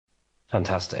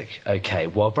Fantastic. Okay,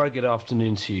 well, very good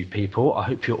afternoon to you people. I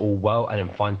hope you're all well and in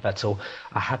fine fettle.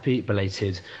 A happy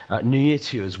belated New Year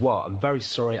to you as well. I'm very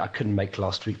sorry I couldn't make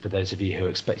last week for those of you who were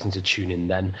expecting to tune in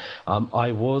then.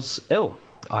 I was ill.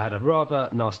 I had a rather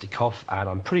nasty cough, and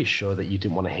I'm pretty sure that you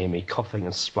didn't want to hear me coughing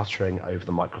and spluttering over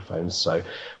the microphone. So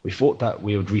we thought that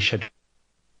we would reschedule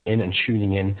in and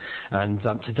tuning in. And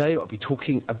today I'll be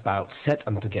talking about set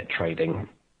and forget trading,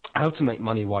 how to make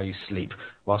money while you sleep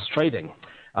whilst trading.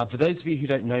 For those of you who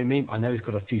don't know me, I know we've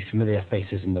got a few familiar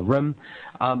faces in the room.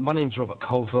 My name's Robert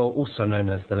Colville, also known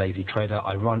as the Lazy Trader.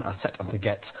 I run a set and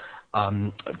forget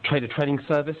trader trading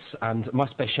service, and my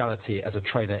speciality as a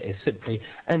trader is simply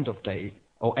end of day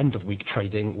or end of week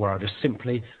trading, where I just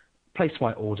simply place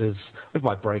my orders with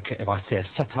my broker if I see a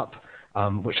setup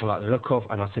which I like the look of,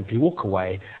 and I simply walk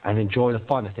away and enjoy the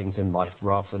finer things in life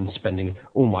rather than spending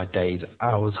all my days,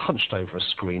 hours hunched over a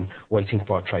screen waiting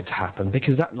for a trade to happen,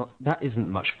 because that isn't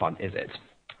much fun, is it?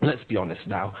 Let's be honest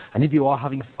now. And if you are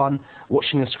having fun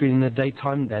watching a screen in the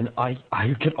daytime, then I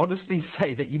can honestly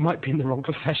say that you might be in the wrong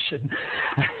profession.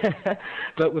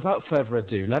 But without further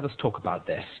ado, let us talk about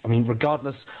this. I mean,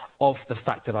 regardless of the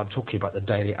fact that I'm talking about the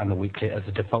daily and the weekly as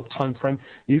a default time frame,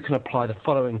 you can apply the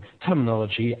following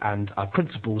terminology and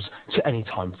principles to any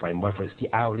time frame, whether it's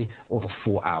the hourly or the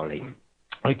 4 hourly.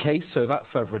 Okay, so without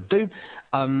further ado,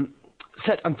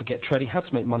 set and forget trading, how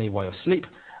to make money while you sleep.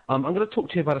 I'm going to talk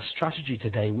to you about a strategy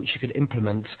today which you can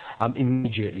implement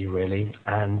immediately, really,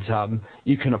 and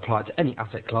you can apply it to any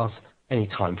asset class, any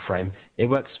time frame. It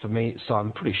works for me, so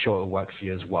I'm pretty sure it'll work for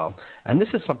you as well. And this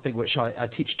is something which I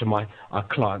teach to my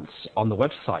clients on the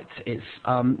website. It's,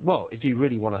 well, if you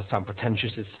really want to sound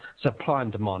pretentious, it's supply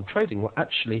and demand trading. Well,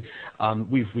 actually,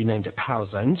 we've renamed it Power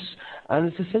Zones, and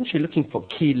it's essentially looking for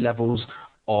key levels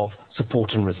of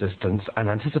support and resistance and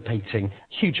anticipating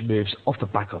huge moves off the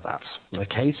back of that.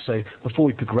 Okay, so before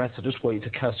we progress, I just want you to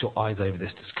curse your eyes over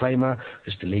this disclaimer,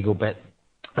 just a legal bit.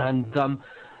 And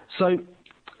so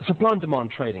supply and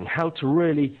demand trading, how to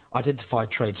really identify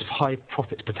trades of high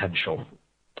profit potential.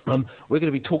 We're going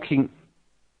to be talking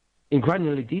in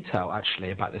granular detail,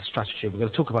 actually, about this strategy. We're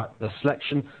going to talk about the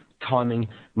selection, timing,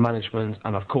 management,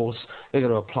 and of course, we're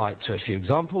going to apply it to a few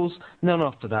examples. And then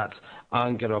after that,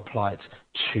 I'm going to apply it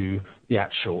to the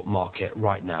actual market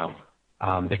right now,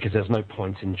 because there's no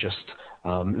point in just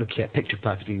looking at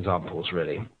picture-perfect examples,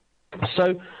 really.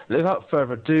 So, without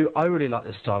further ado, I really like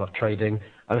this style of trading,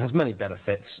 and it has many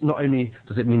benefits. Not only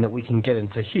does it mean that we can get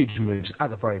into huge moves at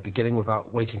the very beginning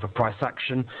without waiting for price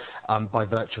action, by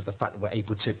virtue of the fact that we're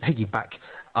able to piggyback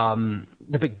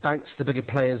the big banks, the bigger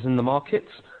players in the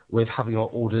markets, with having our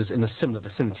orders in a similar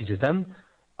vicinity to them.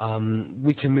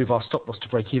 We can move our stop loss to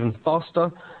break even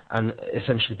faster and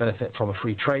essentially benefit from a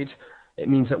free trade. It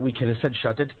means that we can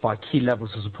essentially identify key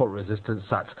levels of support resistance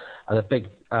that the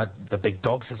big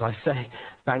dogs, as I say,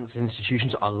 banks and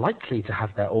institutions are likely to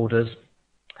have their orders,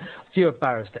 fewer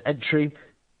barriers to entry,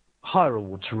 higher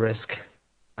reward to risk,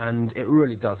 and it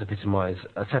really does epitomise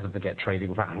a set and forget trading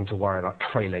without having to worry about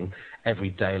trailing every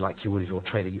day like you would if you're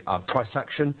trading price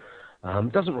action.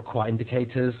 Doesn't require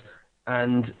indicators,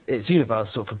 and it's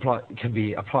universal, can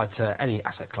be applied to any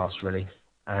asset class, really,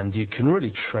 and you can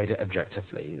really trade it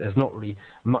objectively. There's not really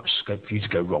much scope for you to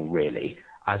go wrong, really,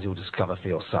 as you'll discover for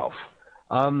yourself.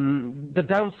 The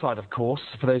downside, of course,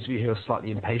 for those of you who are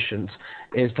slightly impatient,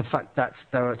 is the fact that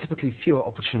there are typically fewer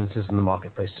opportunities in the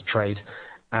marketplace to trade,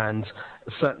 and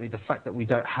certainly the fact that we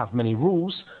don't have many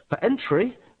rules for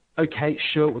entry. Okay,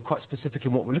 sure, we're quite specific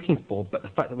in what we're looking for, but the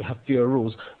fact that we have fewer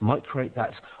rules might create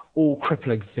that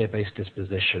all-crippling fear-based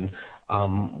disposition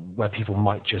where people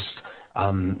might just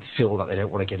feel that they don't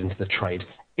want to get into the trade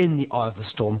in the eye of the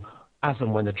storm as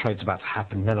and when the trade's about to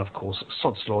happen. Then, of course,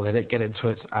 sod's law, they don't get into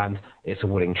it, and it's a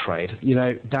winning trade. You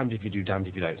know, damned if you do, damned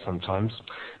if you don't sometimes.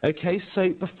 Okay, so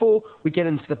before we get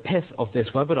into the pith of this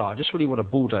webinar, I just really want to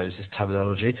bulldoze this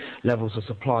terminology. Levels of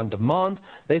supply and demand,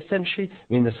 they essentially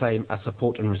mean the same as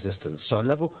support and resistance. So a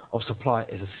level of supply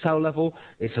is a sell level,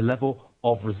 it's a level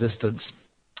of resistance,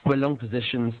 where long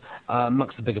positions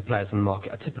amongst the bigger players in the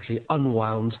market are typically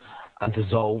unwound and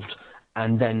dissolved,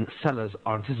 and then sellers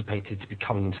are anticipated to be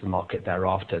coming into the market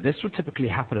thereafter. This would typically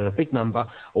happen at a big number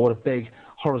or at a big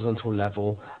horizontal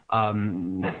level.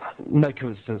 No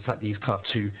coincidence that these kind of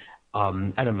two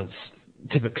elements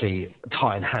typically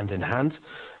tie in hand.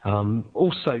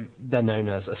 Also, they're known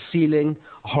as a ceiling,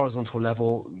 a horizontal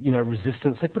level, you know,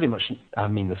 resistance. They pretty much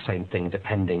mean the same thing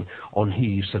depending on who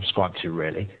you subscribe to,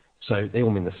 really. So they all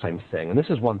mean the same thing. And this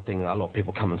is one thing that a lot of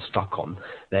people come unstuck on.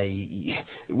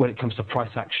 When it comes to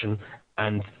price action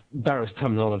and various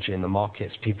terminology in the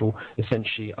markets, people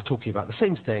essentially are talking about the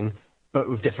same thing but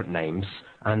with different names,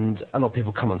 and a lot of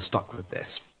people come unstuck with this.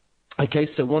 Okay,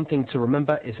 so one thing to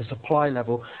remember is a supply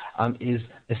level is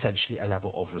essentially a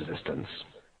level of resistance.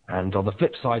 And on the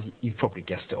flip side, you've probably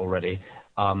guessed it already,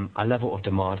 a level of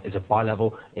demand is a buy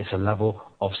level. It's a level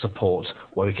of support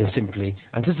where we can simply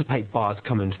anticipate buyers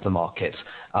coming into the market,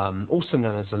 also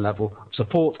known as a level of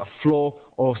support, a floor,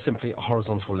 or simply a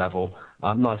horizontal level,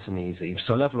 nice and easy.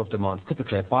 So a level of demand is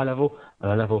typically a buy level,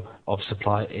 and a level of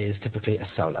supply is typically a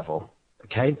sell level.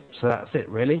 Okay, so that's it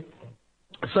really.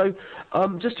 So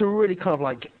just to really kind of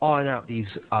like iron out these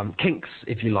kinks,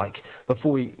 if you like,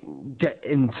 before we get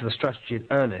into the strategy in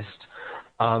earnest,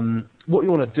 what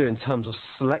you want to do in terms of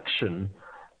selection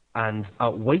and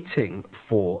waiting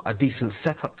for a decent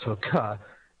setup to occur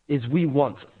is we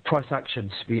want price action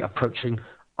to be approaching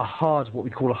a hard, what we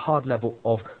call a hard level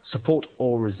of support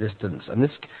or resistance. And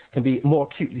this can be more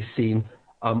acutely seen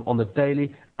on the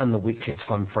daily and the weekly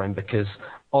time frame, because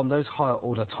on those higher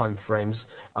order time frames,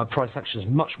 price action is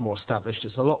much more established.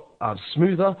 It's a lot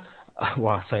smoother.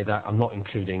 Well, I say that, I'm not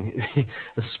including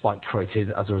the spike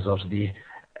created as a result of the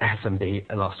S&P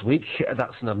last week.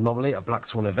 That's an anomaly, a black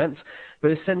swan event.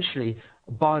 But essentially,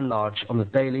 by and large, on the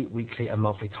daily, weekly, and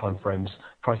monthly time frames,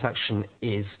 price action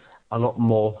is a lot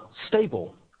more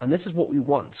stable. And this is what we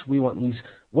want. We want these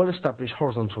well-established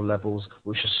horizontal levels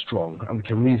which are strong, and we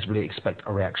can reasonably expect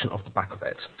a reaction off the back of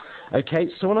it. Okay,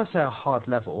 so when I say a hard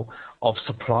level of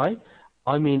supply,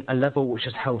 I mean a level which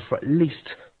is held for at least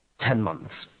 10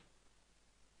 months.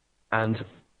 And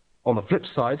on the flip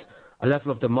side, a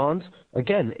level of demand,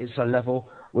 again, it's a level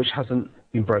which hasn't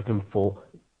been broken for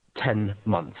 10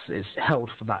 months. It's held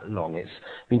for that long. It's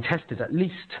been tested at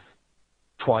least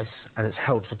twice, and it's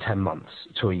held for 10 months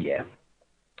to a year.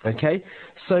 Okay,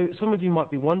 so some of you might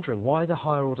be wondering, why the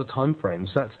higher order time frames?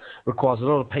 That requires a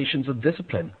lot of patience and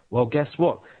discipline. Well, guess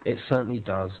what? It certainly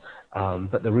does.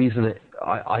 But the reason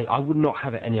I would not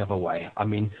have it any other way. I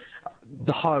mean,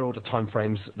 the higher order time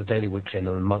frames, the daily, weekly, and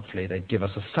the monthly, they give us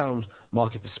a sound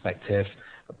market perspective.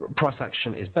 Price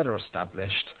action is better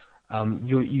established.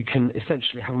 You can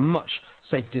essentially have a much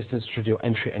safer distance between your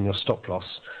entry and your stop loss.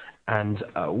 And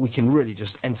we can really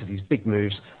just enter these big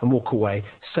moves and walk away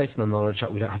safe in the knowledge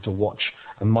that we don't have to watch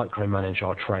and micromanage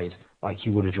our trade like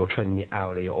you would if you're trading the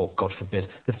hourly or, God forbid,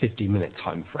 the 50-minute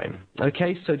time frame.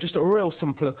 Okay, so just a real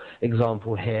simple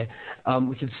example here.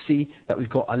 We can see that we've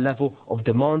got a level of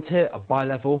demand here, a buy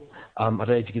level. I don't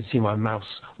know if you can see my mouse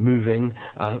moving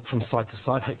from side to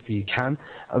side. Hopefully you can.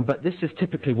 But this is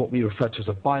typically what we refer to as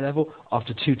a buy level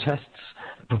after 2 tests,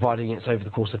 providing it's over the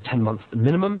course of 10 months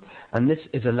minimum, and this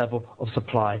is a level of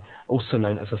supply, also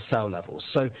known as a sell level.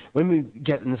 So when we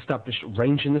get an established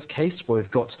range in this case, where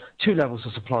we've got 2 levels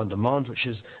of supply and demand, which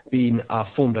has been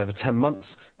formed over 10 months,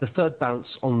 the third bounce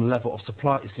on the level of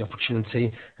supply is the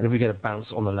opportunity, and if we get a bounce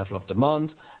on the level of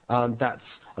demand, that's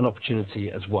an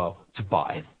opportunity as well to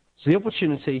buy. So the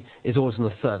opportunity is always on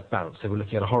the third bounce, so we're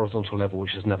looking at a horizontal level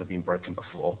which has never been broken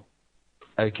before.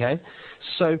 Okay,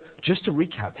 so just to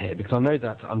recap here, because I know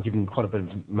that I'm giving quite a bit of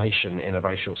information in a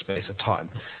very short space of time.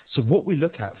 So what we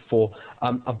look at for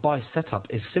a buy setup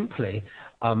is simply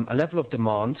a level of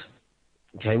demand,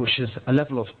 okay, which is a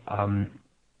level of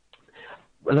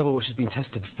which has been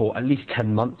tested for at least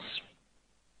 10 months,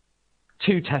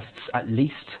 2 tests at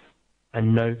least,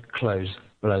 and no close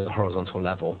below the horizontal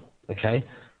level. Okay,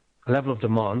 a level of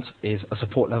demand is a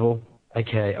support level,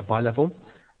 aka a buy level,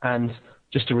 and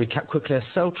just to recap quickly, a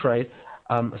sell trade,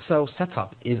 a sell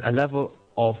setup is a level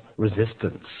of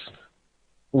resistance,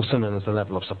 also known as a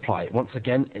level of supply. Once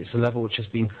again, it's a level which has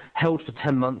been held for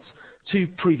 10 months, 2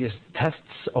 previous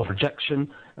tests of rejection,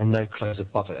 and no close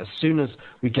above it. As soon as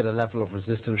we get a level of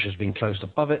resistance which has been closed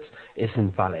above it, it's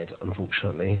invalid,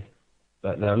 unfortunately.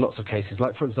 But there are lots of cases,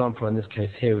 like for example, in this case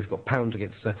here, we've got pound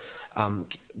against the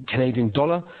Canadian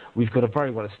dollar. We've got a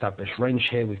very well-established range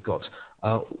here. We've got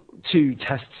 2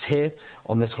 tests here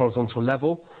on this horizontal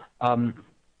level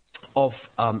of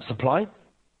supply,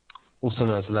 also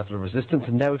known as a level of resistance.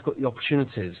 And now we've got the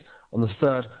opportunities on the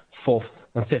 3rd, 4th,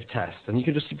 and 5th test. And you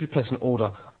can just simply place an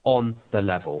order on the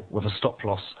level with a stop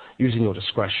loss using your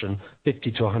discretion,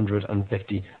 50 to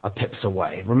 150 pips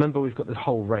away. Remember, we've got this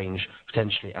whole range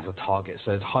potentially as a target,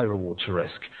 so there's high reward to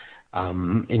risk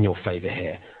in your favor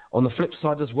here. On the flip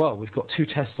side as well, we've got 2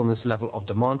 tests on this level of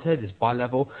demand here, this buy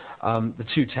level. The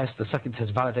 2 tests, the second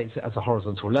test validates it as a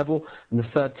horizontal level, and the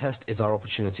 3rd test is our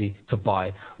opportunity to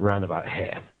buy round about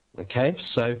here. Okay,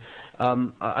 so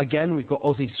again, we've got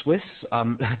Aussie Swiss.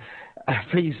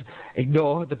 Please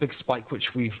ignore the big spike which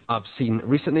we've seen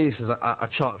recently. This is a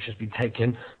chart which has been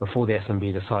taken before the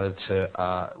S&P decided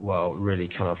to, well, really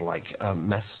kind of like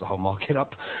mess the whole market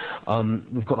up.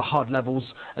 We've got the hard levels,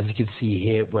 as you can see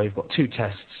here, where we've got two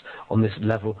tests on this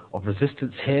level of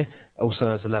resistance here, also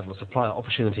known as the level of supply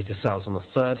opportunity to sales on the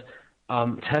third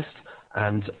test,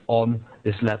 and on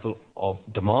this level of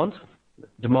demand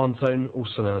zone,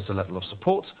 also known as the level of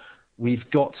support. We've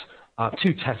got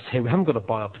two tests here. We haven't got a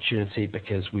buy opportunity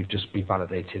because we've just been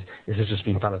validated. This has just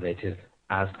been validated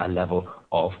as a level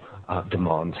of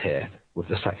demand here with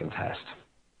the second test.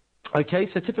 Okay,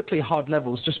 so typically hard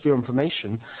levels, just for your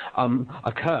information,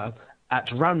 occur at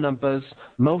round numbers,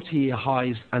 multi-year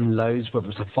highs and lows, whether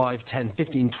it's a 5, 10,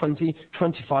 15, 20,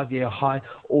 25-year high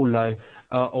or low,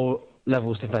 or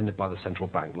levels defended by the central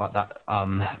bank, like that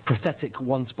pathetic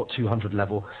 1-200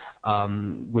 level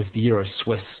with the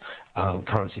Euro-Swiss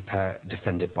currency pair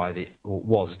defended by the, or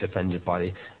was defended by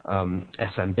the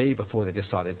SNB before they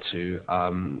decided to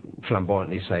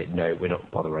flamboyantly say, no, we're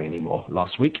not bothering anymore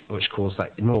last week, which caused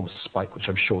that enormous spike, which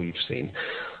I'm sure you've seen.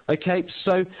 Okay,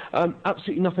 so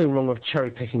absolutely nothing wrong with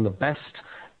cherry picking the best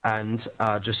and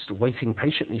just waiting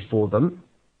patiently for them.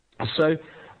 So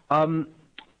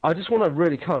I just want to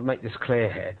really kind of make this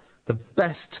clear here. The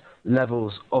best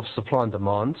levels of supply and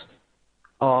demand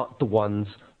are the ones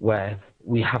where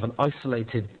we have an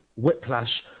isolated whiplash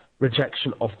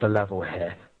rejection of the level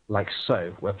here, like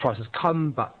so, where prices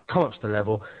come up to the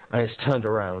level and it's turned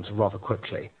around rather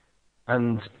quickly.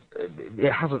 And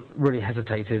it hasn't really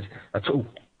hesitated at all.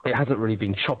 It hasn't really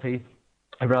been choppy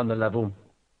around the level,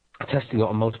 testing it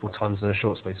on multiple times in a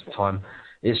short space of time.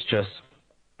 It's just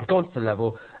gone to the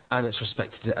level and it's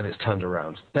respected it and it's turned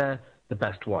around. They're the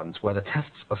best ones, where the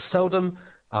tests are seldom,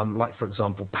 like, for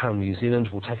example, pound New Zealand.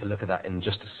 We'll take a look at that in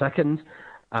just a second.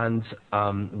 And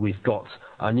we've got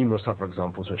numerous other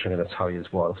examples, which I'm going to tell you as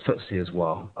well. FTSE as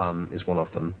well is one of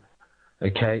them.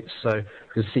 Okay, so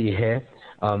you can see here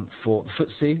for the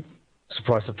FTSE,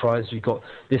 surprise, surprise, we've got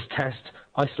this test,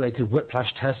 isolated whiplash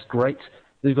test, great.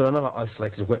 We've got another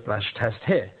isolated whiplash test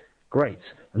here, great.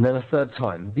 And then a third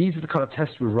time. These are the kind of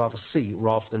tests we'd rather see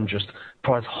rather than just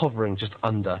price hovering just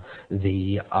under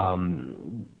the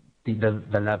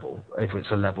level, if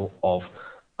it's a level of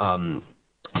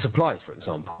supply, for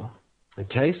example.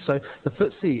 Okay, so the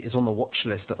FTSE is on the watch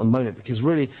list at the moment because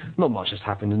really not much has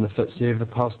happened in the FTSE over the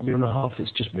past year and a half.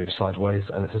 It's just moved sideways,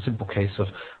 and it's a simple case of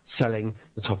selling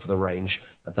the top of the range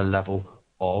at the level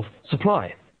of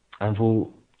supply. And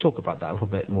we'll talk about that a little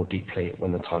bit more deeply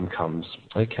when the time comes.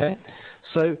 Okay,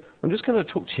 so I'm just going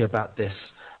to talk to you about this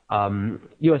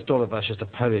US dollar versus the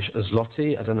Polish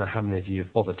zloty. I don't know how many of you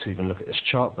have bothered to even look at this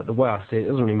chart, but the way I see it, it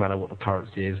doesn't really matter what the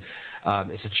currency is.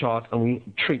 It's a chart, and we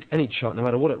treat any chart, no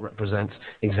matter what it represents,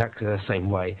 exactly the same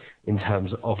way in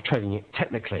terms of trading it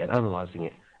technically and analysing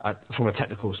it from a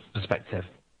technical perspective.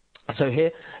 So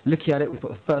here, looking at it, we've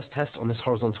got the first test on this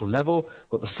horizontal level,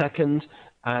 we've got the second,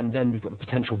 and then we've got the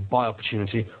potential buy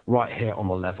opportunity right here on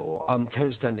the level.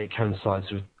 Coincidentally, it coincides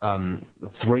with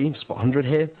 3 spot 100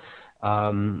 here.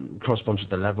 Corresponds with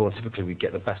the level, and typically we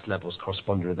get the best levels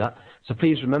corresponding with that. So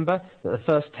please remember that the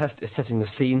first test is setting the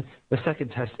scene, the second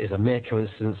test is a mere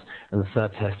coincidence, and the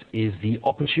third test is the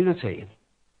opportunity.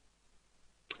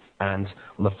 And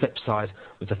on the flip side,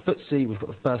 with the FTSE, we've got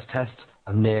the first test,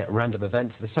 a mere random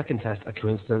event, the second test, a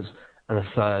coincidence, and the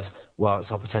third, well,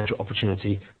 it's our potential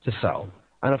opportunity to sell.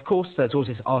 And of course, there's always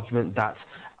this argument that,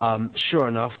 sure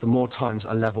enough, the more times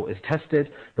a level is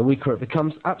tested, the weaker it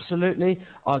becomes. Absolutely,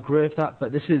 I agree with that,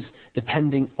 but this is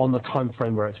depending on the time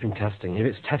frame where it's been testing. If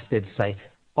it's tested, say,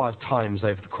 5 times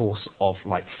over the course of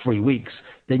like 3 weeks,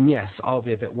 then yes, I'll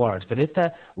be a bit worried. But if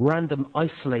they're random,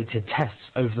 isolated tests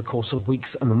over the course of weeks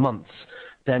and months,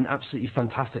 then absolutely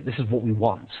fantastic. This is what we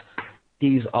want.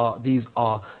 These are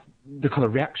the kind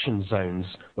of reaction zones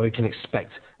where we can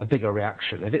expect a bigger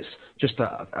reaction. If it's just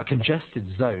a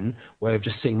congested zone where we're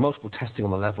just seeing multiple testing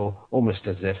on the level, almost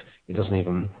as if it doesn't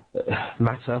even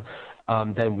matter,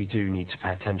 then we do need to pay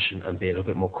attention and be a little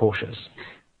bit more cautious.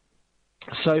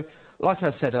 So, like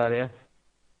I said earlier,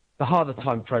 the harder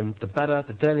time frame, the better.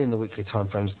 The daily and the weekly time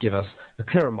frames give us a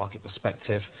clearer market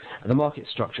perspective, and the market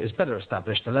structure is better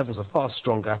established. The levels are far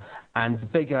stronger, and the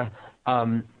bigger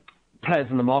players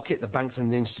in the market, the banks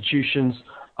and the institutions,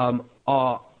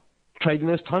 are trading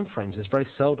those time frames. It's very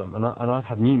seldom, and I've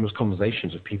had numerous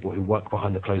conversations with people who work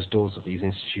behind the closed doors of these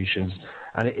institutions,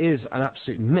 and it is an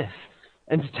absolute myth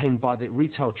entertained by the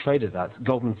retail trader that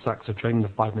Goldman Sachs are trading the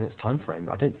 5 minutes time frame.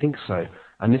 I don't think so,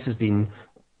 and this has been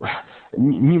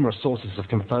numerous sources have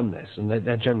confirmed this, and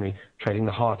they're generally trading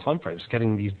the higher time frames,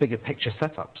 getting these bigger picture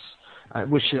setups,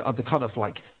 which are the kind of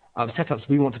like setups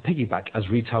we want to piggyback as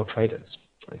retail traders,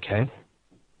 okay?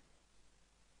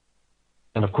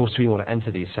 And of course, we want to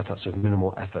enter these setups with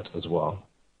minimal effort as well.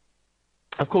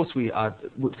 Of course,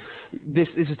 this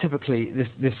is typically,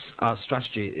 this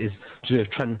strategy is to do with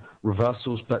trend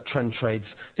reversals, but trend trades,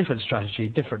 different strategy,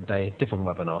 different day, different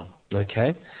webinar,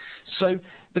 okay? So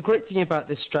the great thing about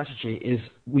this strategy is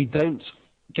we don't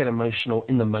get emotional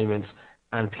in the moment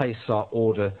and place our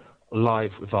order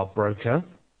live with our broker.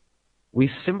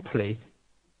 We simply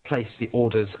place the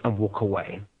orders and walk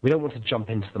away. We don't want to jump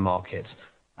into the market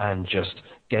and just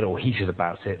get all heated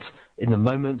about it. In the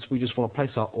moment, we just want to place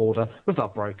our order with our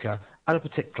broker at a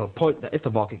particular point that if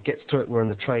the market gets to it, we're in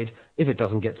the trade. If it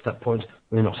doesn't get to that point,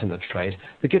 we're not in the trade.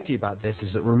 The good thing about this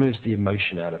is it removes the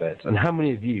emotion out of it. And how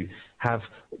many of you have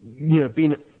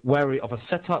been wary of a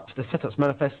setup, the setup's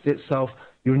manifested itself,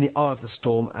 you're in the eye of the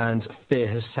storm and fear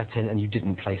has set in and you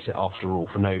didn't place it after all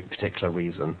for no particular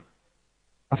reason?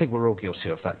 I think we're all guilty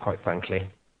of that, quite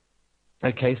frankly.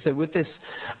 Okay, so with this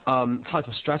type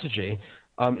of strategy,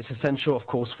 it's essential, of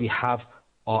course, we have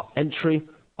our entry,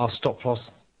 our stop loss,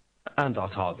 and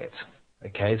our target.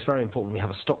 Okay, it's very important we have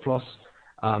a stop loss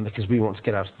because we want to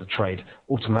get out of the trade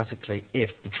automatically if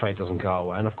the trade doesn't go our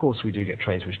way. And of course, we do get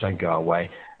trades which don't go our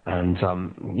way, and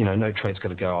no trade's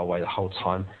going to go our way the whole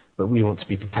time. But we want to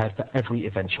be prepared for every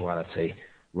eventuality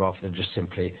rather than just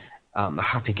simply a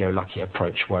happy-go-lucky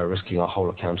approach where we're risking our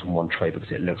whole account on one trade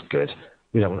because it looks good.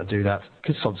 We don't want to do that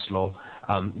because sod's law,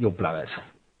 you'll blow it.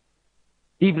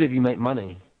 Even if you make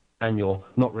money and you're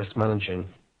not risk managing,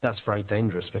 that's very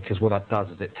dangerous because what that does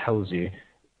is it tells you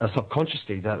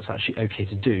subconsciously that it's actually okay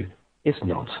to do. It's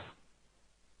not.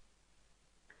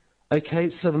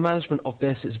 Okay, so the management of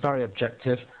this is very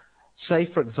objective. Say,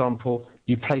 for example,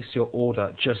 you place your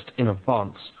order just in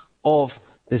advance of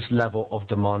this level of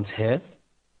demand here.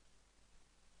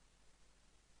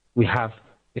 We have,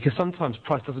 because sometimes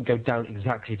price doesn't go down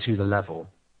exactly to the level.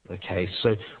 Okay,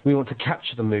 so we want to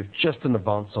capture the move just in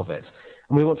advance of it.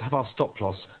 And we want to have our stop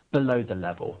loss below the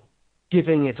level,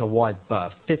 giving it a wide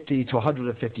berth, 50 to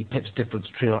 150 pips difference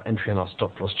between our entry and our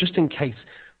stop loss, just in case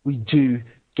we do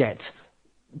get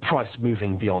price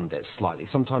moving beyond it slightly.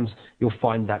 Sometimes you'll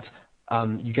find that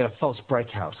you get a false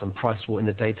breakout and price will in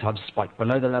the daytime spike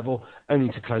below the level,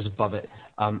 only to close above it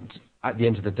at the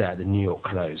end of the day at the New York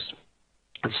close.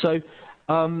 So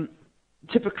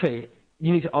typically,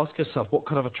 you need to ask yourself what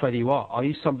kind of a trader you are. Are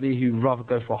you somebody who would rather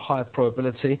go for a higher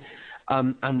probability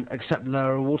and accept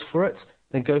lower reward for it,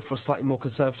 then go for a slightly more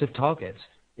conservative target?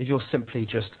 If you're simply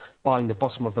just buying the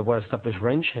bottom of the well-established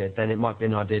range here, then it might be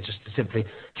an idea just to simply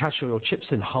cash all your chips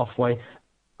in halfway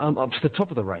up to the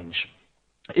top of the range.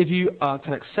 If you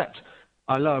can accept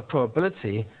a lower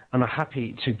probability and are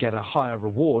happy to get a higher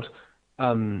reward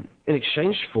in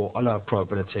exchange for a lower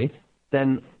probability,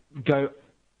 then go,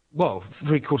 well,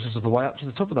 3/4 of the way up to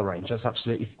the top of the range. That's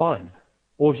absolutely fine.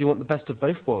 Or if you want the best of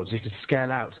both worlds, you could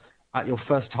scale out at your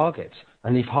first target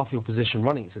and leave half your position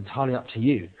running. It's entirely up to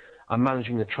you. And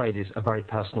managing the trade is a very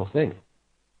personal thing.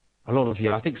 A lot of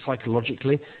you, I think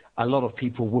psychologically, a lot of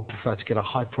people would prefer to get a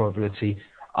high probability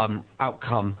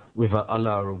outcome with a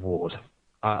lower reward.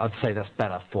 I'd say that's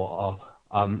better for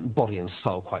our body and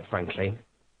soul, quite frankly.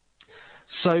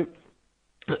 So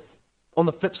on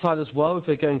the flip side as well, if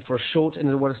we're going for a short in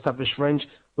a well-established range,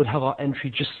 we'd have our entry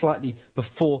just slightly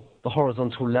before the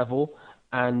horizontal level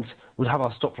and would have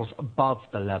our stop loss above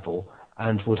the level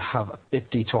and would have a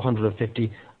 50 to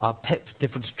 150 pip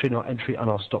difference between our entry and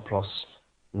our stop loss.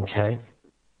 Okay.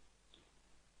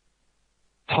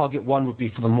 Target one would be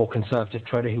for the more conservative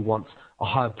trader who wants a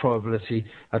higher probability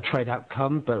trade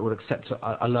outcome but would accept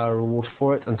a lower reward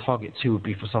for it. And target two would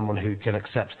be for someone who can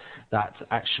accept that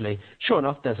actually, sure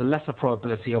enough, there's a lesser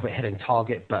probability of it hitting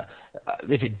target, but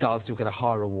if it does, you'll get a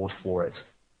higher reward for it.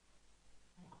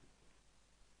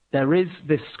 There is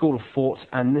this school of thought,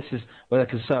 and this is where a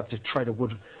conservative trader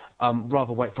would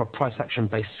rather wait for a price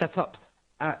action-based setup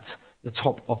at the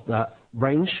top of the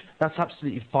range. That's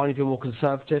absolutely fine if you're more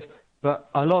conservative, but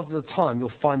a lot of the time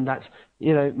you'll find that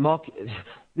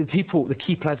the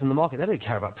key players in the market, they don't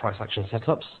care about price action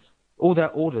setups. All their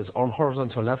orders are on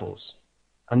horizontal levels,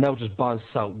 and they'll just buy and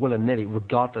sell willy-nilly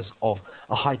regardless of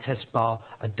a high test bar,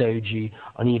 a doji,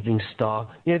 an evening star.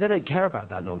 They don't care about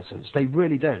that nonsense. They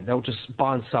really don't. They'll just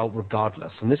buy and sell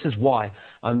regardless. And this is why,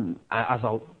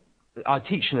 I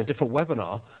teach in a different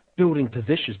webinar, building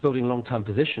positions, building long-term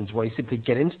positions, where you simply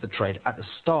get into the trade at the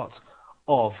start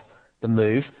of the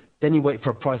move, then you wait for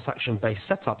a price action-based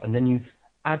setup, and then you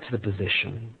add to the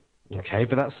position. Okay,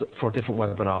 but that's for a different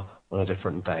webinar on a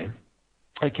different day.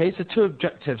 Okay, so two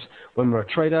objectives when we're a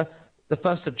trader. the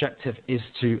first objective is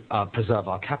to preserve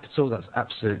our capital. That's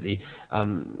absolutely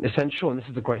essential, and this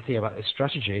is the great thing about this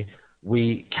strategy.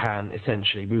 We can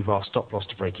essentially move our stop loss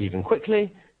to break even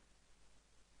quickly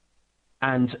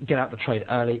and get out the trade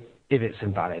early if it's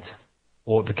invalid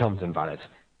or it becomes invalid.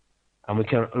 And we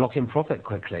can lock in profit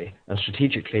quickly and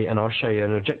strategically, and I'll show you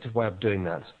an objective way of doing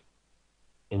that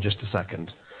in just a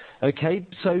second. Okay,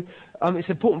 so it's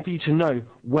important for you to know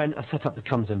when a setup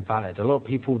becomes invalid. A lot of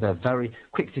people, they're very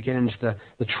quick to get into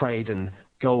the trade and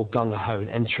go gung-ho and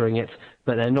entering it,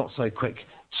 but they're not so quick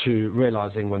to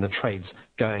realizing when the trade's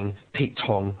going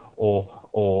peak-tong or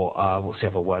what's the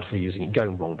other word for using it,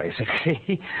 going wrong,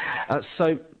 basically.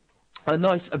 So a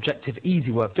nice, objective,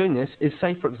 easy way of doing this is,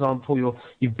 say, for example,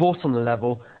 you've bought on the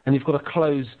level and you've got to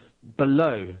close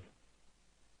below,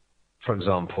 for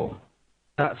example.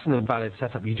 That's an invalid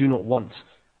setup. You do not want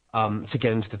to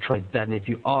get into the trade then. If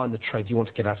you are in the trade, you want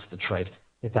to get out of the trade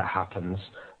if that happens.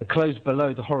 The close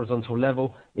below the horizontal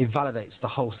level invalidates the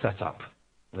whole setup.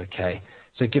 Okay,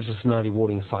 so it gives us an early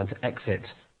warning sign to exit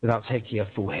without taking a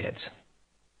full hit.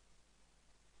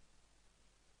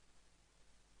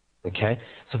 Okay,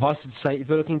 suffice it to say, if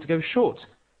you're looking to go short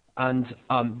and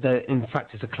there in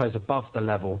fact is a close above the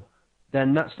level,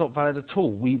 then that's not valid at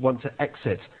all. We want to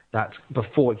exit that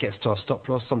before it gets to our stop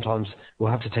loss. Sometimes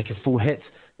we'll have to take a full hit,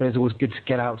 but it's always good to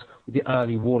get out with the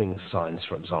early warning signs,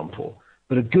 for example.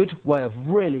 But a good way of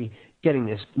really getting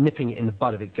this, nipping it in the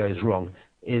bud if it goes wrong,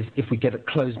 is if we get it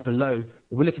closed below,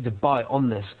 we're looking to buy on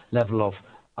this level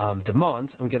of demand,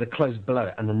 and we get a close below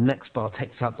it, and the next bar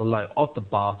takes out the low of the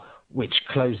bar, which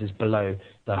closes below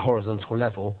the horizontal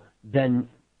level, then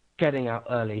getting out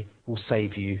early will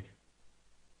save you.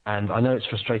 And I know it's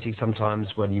frustrating sometimes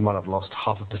when you might have lost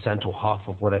 0.5% or half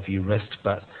of whatever you risked,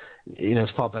 but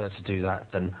it's far better to do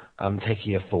that than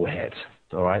taking a full hit.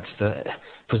 All right,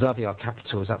 preserving our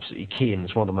capital is absolutely key, and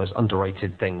it's one of the most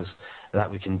underrated things that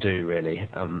we can do, really.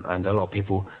 And a lot of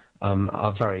people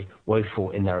are very woeful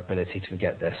in their ability to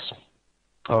get this.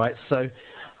 All right, so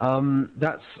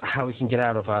that's how we can get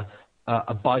out of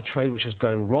a buy trade which is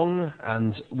going wrong,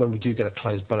 and when we do get a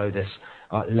close below this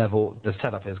level, the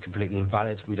setup is completely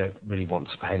invalid. We don't really want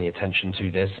to pay any attention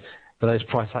to this. For those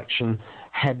price action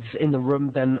heads in the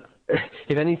room, then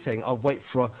if anything, I'll wait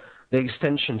for the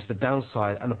extension to the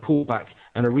downside and a pullback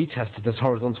and a retest of this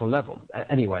horizontal level.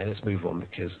 Anyway, let's move on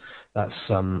because that's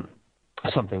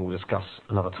something we'll discuss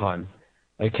another time.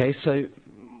 Okay, so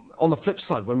on the flip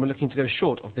side, when we're looking to go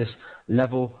short of this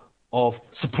level of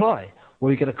supply, where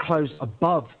we get a close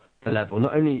above the level,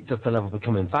 not only does the level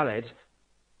become invalid,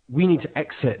 we need to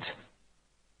exit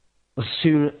as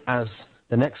soon as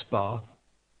the next bar,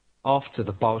 after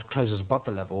the bar closes above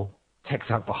the level, takes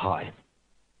out the high.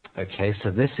 Okay,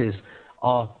 so this is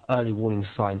our early warning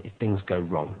sign if things go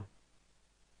wrong.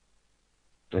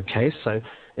 Okay, so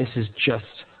this is just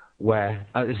where,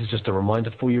 this is just a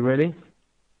reminder for you, really.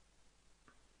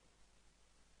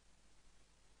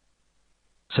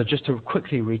 So just to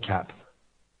quickly recap,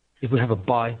 if we have a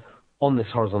buy on this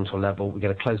horizontal level, we get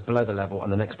a close below the level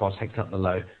and the next bar takes out the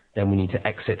low, then we need to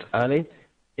exit early.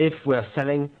 If we're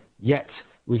selling, yet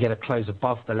we get a close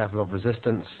above the level of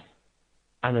resistance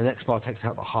and the next bar takes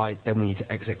out the high, then we need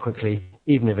to exit quickly,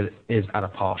 even if it is at a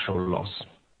partial loss.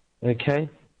 Okay?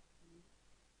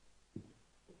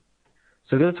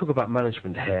 So we're going to talk about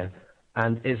management here,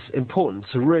 and it's important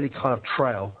to really kind of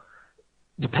trail,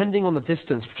 depending on the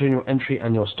distance between your entry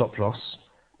and your stop loss.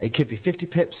 It could be 50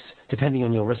 pips, depending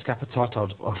on your risk appetite.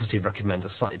 I'd obviously recommend a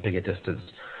slightly bigger distance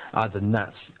than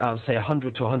that, say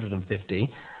 100 to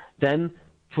 150. Then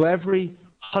for every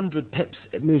 100 pips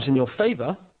it moves in your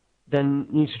favor, then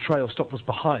you need to try your stop loss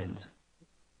behind.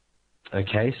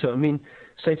 Okay, so I mean,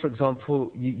 say for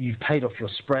example, you've paid off your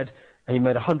spread and you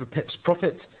made 100 pips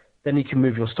profit, then you can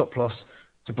move your stop loss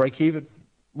to break even.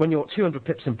 When you're 200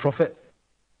 pips in profit,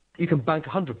 you can bank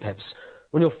 100 pips.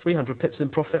 When you're 300 pips in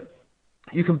profit,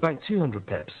 you can bank 200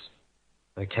 pips.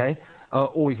 Okay,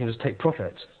 or you can just take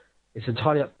profit. It's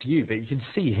entirely up to you, but you can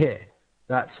see here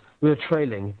that we're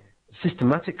trailing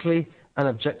systematically and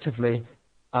objectively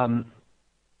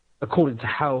according to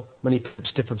how many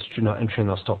pips difference between our entry and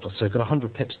our stop loss. So we've got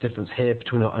 100 pips difference here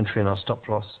between our entry and our stop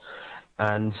loss,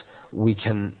 and we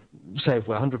can say if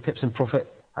we're 100 pips in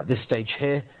profit at this stage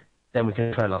here, then we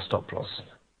can trail our stop loss.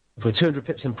 If we're 200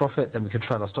 pips in profit, then we can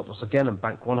trail our stop loss again and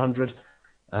bank 100.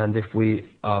 And if we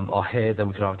are here, then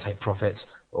we can either take profit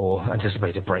or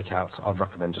anticipate a breakout. I'd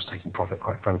recommend just taking profit,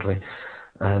 quite frankly.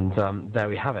 And there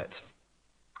we have it.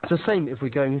 It's the same if we're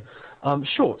going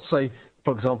short. So,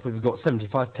 for example, we've got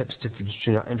 75 pips difference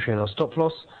between our entry and our stop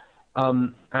loss,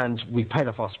 and we paid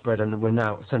off our spread, and we're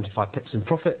now 75 pips in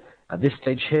profit, at this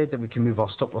stage here, then we can move our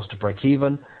stop loss to break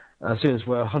even. As soon as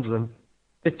we're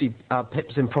 150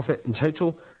 pips in profit in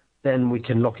total, then we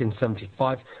can lock in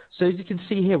 75. So as you can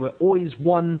see here, we're always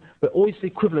the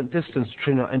equivalent distance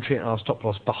between our entry and our stop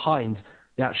loss behind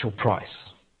the actual price.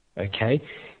 Okay,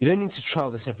 you don't need to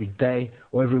trial this every day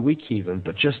or every week even,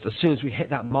 but just as soon as we hit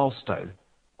that milestone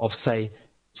of, say,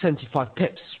 75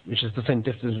 pips, which is the same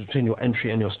distance between your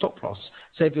entry and your stop loss.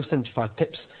 Say if you're 75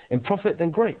 pips in profit,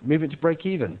 then great, move it to break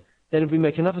even. Then if we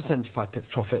make another 75 pips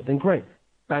profit, then great,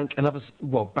 bank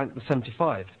the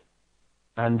 75.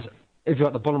 And if you're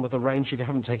at the bottom of the range, if you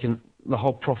haven't taken the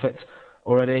whole profit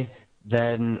already,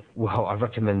 then, well, I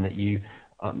recommend that you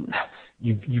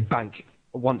bank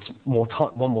one more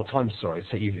time, so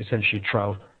you've essentially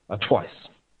trailed twice.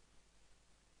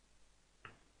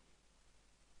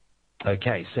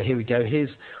 Okay, so here we go. Here's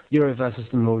Euro versus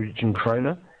the Norwegian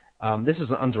kroner. This is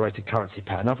an underrated currency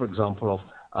pair. Another example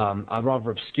of a rather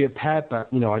obscure pair, but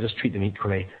I just treat them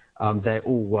equally. They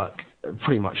all work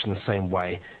pretty much in the same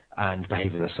way and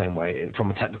behave in the same way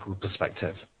from a technical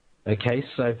perspective. Okay,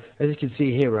 so as you can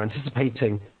see here, we're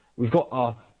anticipating. We've got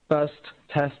our first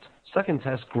test, second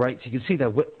test, great. You can see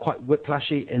they're quite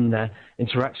whiplashy in their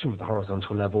interaction with the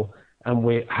horizontal level, and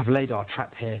we have laid our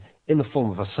trap here in the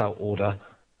form of a sell order.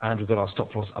 And we've got our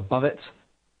stop loss above it.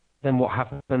 Then what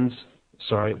happens?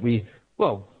 Sorry, we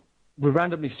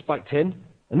randomly spiked in,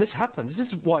 and this happens. This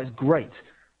is why it's great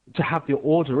to have your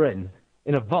order in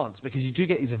advance, because you do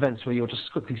get these events where you're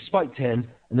just quickly spiked in,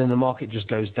 and then the market just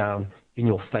goes down in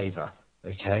your favor.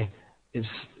 Okay,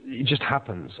 it just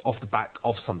happens off the back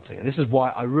of something, and this is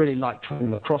why I really like trading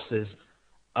the crosses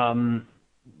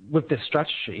with this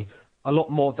strategy a lot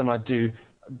more than I do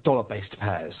dollar-based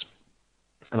pairs.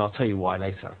 And I'll tell you why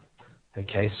later.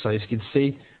 Okay, so as you can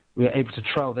see, we are able to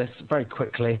trail this very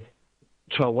quickly.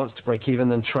 Trail once to break even,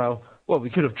 then trail. Well, we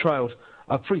could have trailed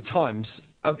 3 times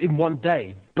in one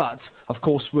day, but of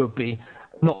course we'll be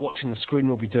not watching the screen.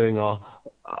 We'll be doing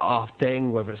our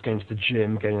thing, whether it's going to the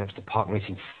gym, going out to the park,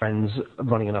 meeting friends,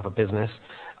 running another business.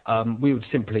 We would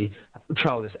simply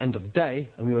trail this end of the day,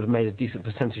 and we would have made a decent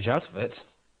percentage out of it.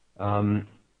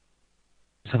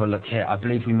 Let's have a look here. I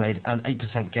believe we made an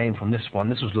 8% gain from this one.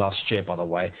 This was last year, by the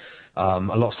way. A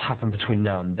lot's happened between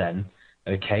now and then.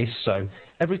 Okay, so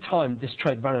every time this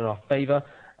trade ran in our favor,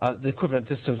 the equivalent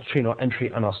distance between our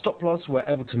entry and our stop loss, we're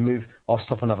able to move our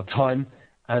stop another time,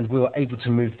 and we were able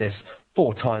to move this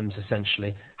 4 times,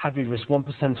 essentially. Had we risked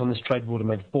 1% on this trade, we would have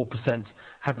made 4%.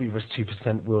 Had we risked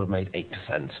 2%, we would have made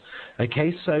 8%.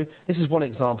 Okay, so this is one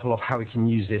example of how we can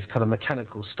use this kind of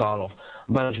mechanical style of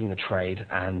managing the trade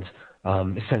and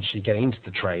essentially getting into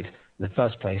the trade in the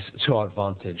first place to our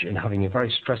advantage in having a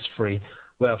very stress-free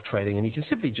way of trading. And you can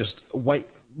simply just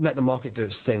let the market do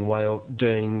its thing while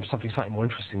doing something slightly more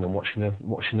interesting than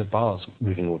watching the bars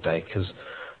moving all day, because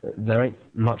there ain't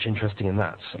much interesting in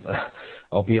that.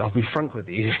 I'll be frank with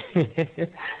you.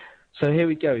 So here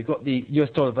we go. We've got the US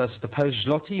dollar versus the Polish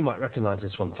zloty. You might recognize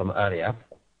this one from earlier.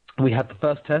 We had the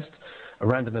first test, a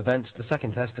random event, the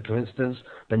second test, a coincidence,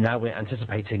 but now we're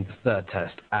anticipating the third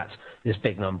test at this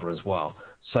big number as well.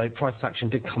 So price action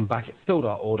did come back, it filled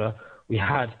our order. We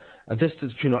had a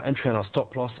distance between our entry and our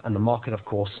stop loss, and the market, of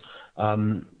course,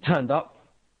 turned up,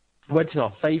 went in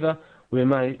our favor. We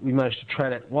managed to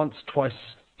trail it once, twice,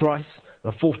 thrice,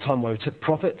 and a 4th time where we took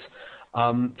profit.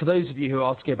 For those of you who were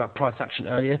asking about price action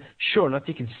earlier, sure enough,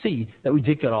 you can see that we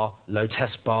did get our low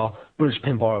test bar, bullish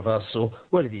pin bar reversal,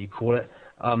 whatever you call it.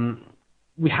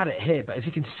 We had it here, but as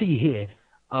you can see here,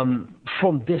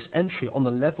 from this entry on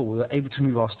the level, we were able to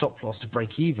move our stop loss to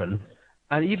break even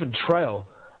and even trail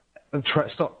and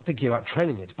start thinking about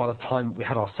trailing it by the time we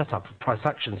had our setup for price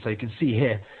action. So you can see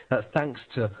here that thanks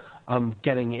to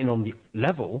getting in on the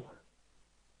level,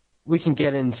 we can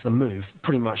get into the move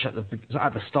pretty much at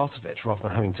the start of it, rather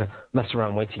than having to mess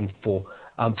around waiting for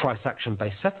price action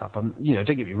based setup. Don't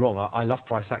get me wrong, I love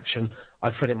price action. I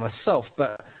trade it myself,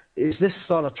 but it's this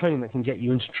style of trading that can get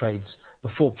you into trades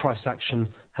before price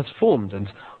action has formed. And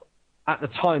at the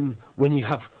time when you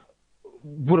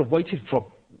would have waited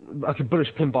for like a bullish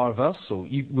pin bar reversal,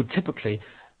 you would typically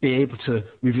be able to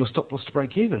move your stop loss to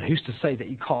break even. Who's to say that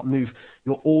you can't move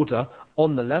your order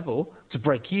on the level to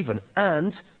break even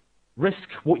and risk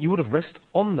what you would have risked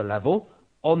on the level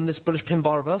on this bullish pin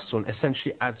bar reversal and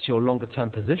essentially add to your longer term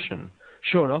position?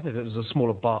 Sure enough, if it was a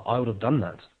smaller bar, I would have done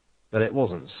that. But it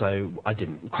wasn't, so I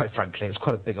didn't. Quite frankly, it's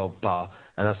quite a big old bar,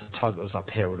 and as the target was up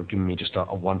here, it would have given me just a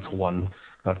 1-to-1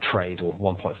 trade, or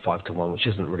 1.5-to-1, which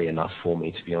isn't really enough for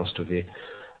me, to be honest with you.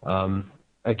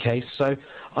 Okay, so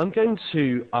I'm going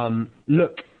to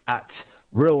look at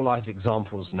real-life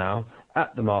examples now,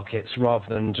 at the markets rather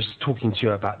than just talking to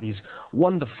you about these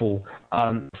wonderful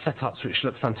setups which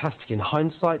look fantastic in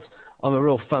hindsight. I'm a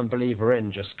real firm believer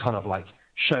in just kind of like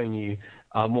showing you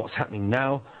what's happening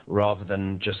now rather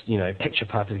than just, picture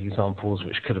perfect examples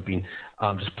which could have been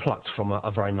just plucked from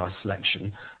a very nice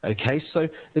selection. Okay, so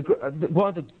one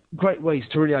of the great ways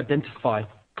to really identify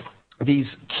these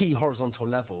key horizontal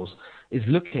levels is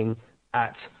looking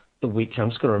at the weekly. I'm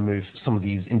just going to remove some of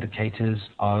these indicators.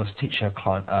 I was teaching a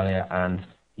client earlier and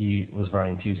he was very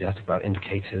enthusiastic about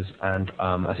indicators, and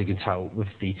as you can tell with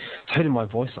the tone of my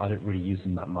voice, I don't really use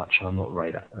them that much, and I'm not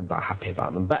really that happy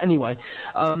about them. But anyway,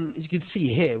 as you can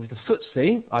see here with the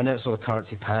FTSE, I know it's not a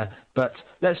currency pair, but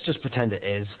let's just pretend it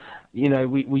is.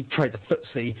 We trade the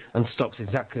FTSE and stocks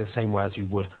exactly the same way as we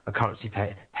would a currency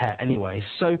pair anyway.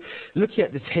 So looking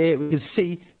at this here, we can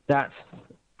see that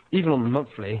even on the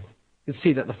monthly, you can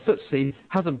see that the FTSE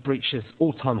hasn't breached its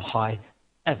all-time high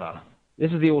ever.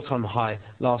 This is the all-time high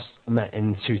last met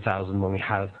in 2000 when we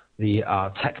had the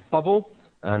tech bubble,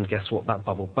 and guess what? That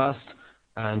bubble burst,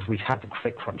 and we've had the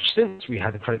credit crunch since. We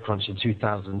had the credit crunch in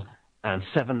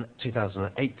 2007,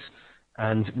 2008,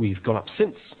 and we've gone up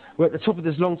since. We're at the top of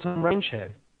this long-term range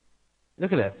here.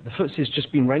 Look at it. The FTSE has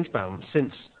just been range-bound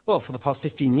since, well, for the past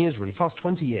 15 years, really, past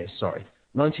 20 years, sorry,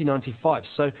 1995.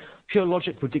 So pure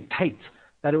logic would dictate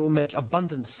that it will make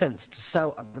abundant sense to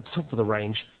sell at the top of the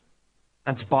range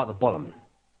and to buy at the bottom.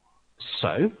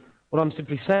 So what I'm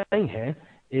simply saying here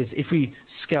is if we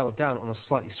scale down on a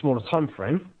slightly smaller time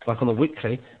frame, like on the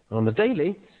weekly and on the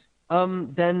daily,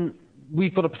 then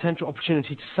we've got a potential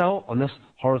opportunity to sell on this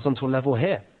horizontal level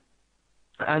here.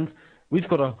 And we've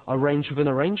got a range within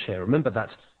a range here. Remember that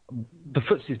the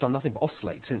FTSE has done nothing but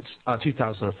oscillate since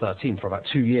 2013 for about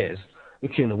 2 years,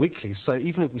 looking in the weekly. So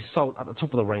even if we sold at the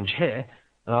top of the range here,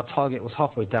 and our target was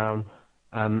halfway down,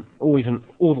 or even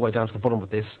all the way down to the bottom of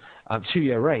this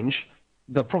 2-year range,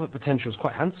 the profit potential is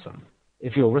quite handsome.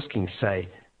 If you're risking,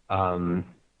 let's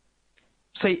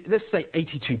say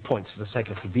 82 points for the sake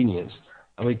of convenience,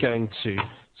 and we're going to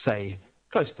say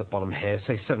close to the bottom here,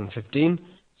 say 715,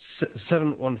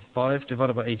 715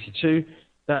 divided by 82,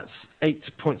 that's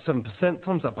 8.7%,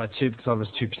 times that by 2 because I was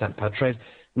 2% per trade,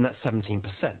 and that's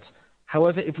 17%.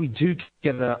 However, if we do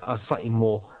get a slightly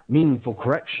more meaningful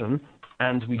correction,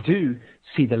 and we do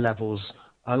see the levels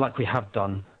like we have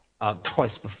done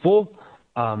twice before,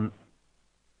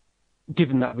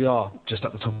 given that we are just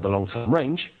at the top of the long-term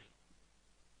range,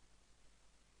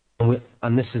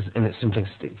 and this is in its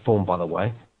simplistic form, by the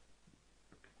way,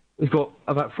 we've got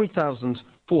about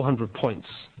 3,400 points,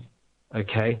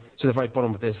 okay, to the very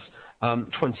bottom of this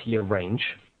 20-year range.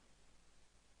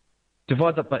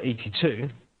 Divide that by 82,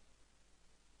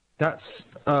 that's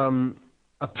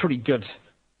a pretty good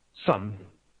sum.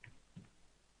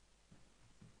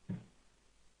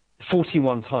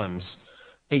 41 times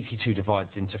 82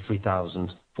 divides into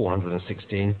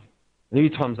 3,416. And if you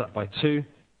times that by 2,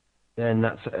 then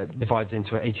that divides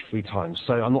into 83 times.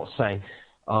 So I'm not saying,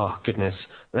 oh, goodness,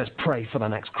 let's pray for the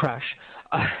next crash.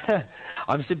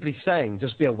 I'm simply saying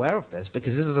just be aware of this,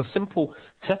 because this is a simple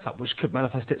setup which could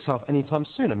manifest itself anytime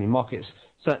soon. I mean, markets,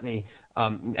 certainly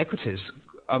equities,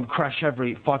 crash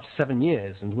every 5 to 7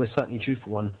 years, and we're certainly due for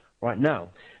one right now.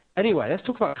 Anyway, let's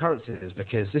talk about currencies,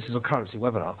 because this is a currency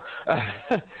webinar.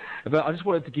 But I just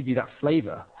wanted to give you that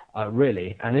flavour,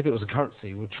 really. And if it was a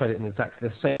currency, we'd trade it in exactly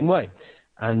the same way.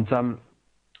 And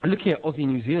looking at Aussie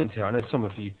New Zealand here, I know some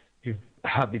of you who've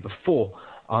heard me before,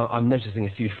 I'm noticing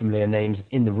a few familiar names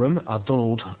in the room.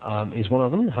 Donald is one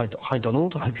of them. Hi,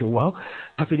 Donald. I hope you're well.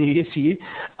 Happy New Year to you.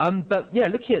 But yeah,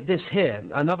 looking at this here,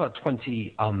 another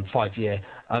 25-year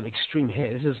extreme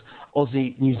here. This is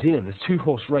Aussie New Zealand. There's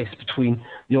two-horse race between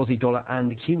the Aussie dollar and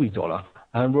the Kiwi dollar.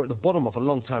 And we're at the bottom of a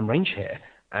long-term range here.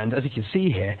 And as you can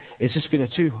see here, it's just been a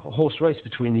two-horse race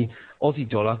between the Aussie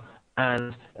dollar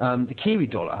and the Kiwi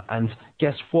dollar. And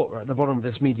guess what? We're at the bottom of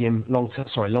this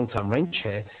long-term range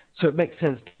here. So it makes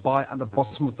sense to buy at the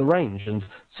bottom of the range. And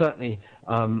certainly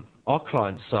our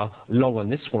clients are long on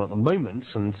this one at the moment.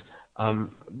 And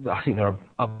I think they're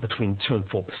up between 2 and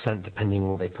 4%, depending on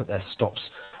where they put their stops.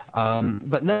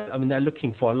 But no, I mean, they're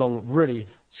looking for a really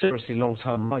seriously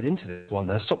long-term ride into this one.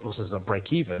 Their stop losses are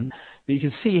break even. But you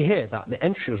can see here that the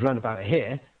entry was round about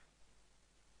here,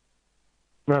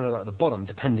 round about at the bottom,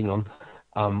 depending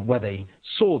on where they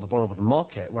saw the bottom of the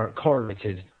market, where it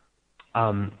correlated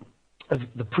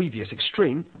the previous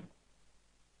extreme,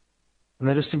 and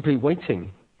they're just simply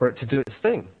waiting for it to do its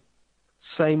thing.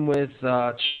 Same with,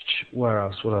 where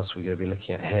else? What else are we going to be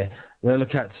looking at here? We're going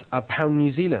to look at Pound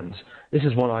New Zealand. This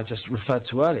is one I just referred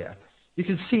to earlier. You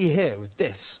can see here with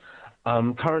this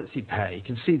currency pair, you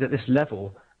can see that this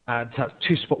level at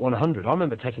 2 spot 100. I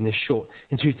remember taking this short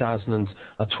in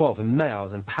 2012 in May. I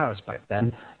was in Paris back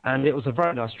then, and it was a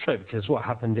very nice trade because what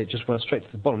happened, it just went straight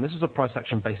to the bottom. This was a price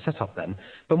action based setup then,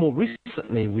 but more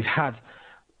recently we've had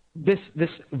this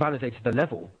validated the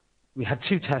level. We had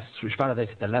two tests which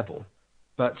validated the level,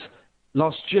 but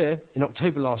last year, in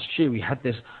October last year, we had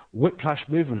this whiplash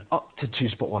movement up to 2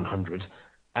 spot 100,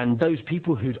 and those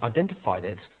people who'd identified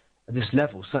it at this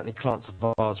level, certainly clients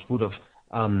of ours would have,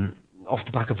 off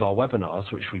the back of our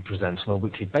webinars, which we present on a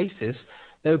weekly basis,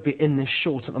 they would be in this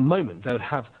short at the moment. They would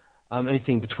have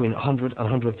anything between 100 and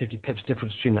 150 pips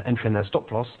difference between their entry and their stop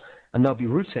loss, and they'll be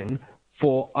rooting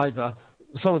for either,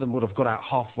 some of them would have got out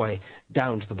halfway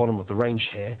down to the bottom of the range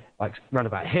here, like round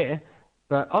about here,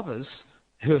 but others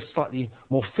who are slightly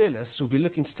more fearless will be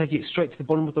looking to take it straight to the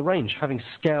bottom of the range, having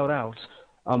scaled out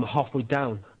halfway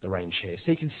down the range here.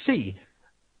 So you can see,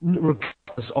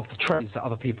 regardless of the trades that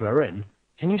other people are in,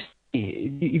 can you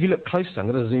see, if you look closer, I'm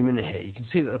going to zoom in here, you can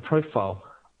see that the profile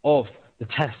of the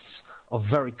tests are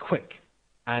very quick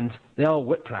and they are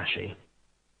whiplashy.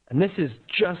 And this is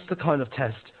just the kind of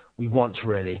test we want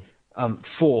really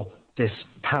for this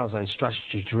power zone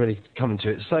strategy to really come into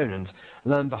its own. And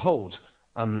lo and behold,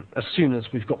 as soon as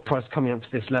we've got price coming up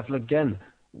to this level again,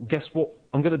 guess what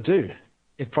I'm going to do?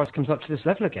 If price comes up to this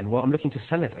level again, well, I'm looking to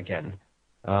sell it again.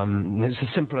 It's as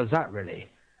simple as that, really.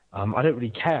 I don't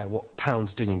really care what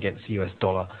pound's doing against the US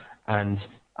dollar and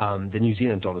the New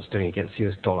Zealand dollar's doing against the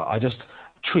US dollar. I just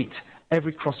treat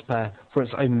every cross pair for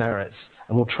its own merits,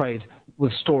 and we'll trade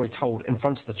with story told in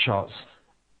front of the charts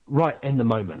right in the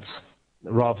moment,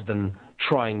 rather than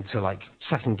trying to like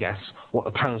second guess what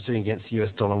the pound's doing against the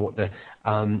US dollar and what the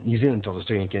New Zealand dollar's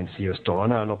doing against the US dollar. I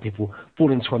know a lot of people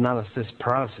fall into analysis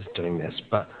paralysis doing this,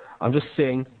 but I'm just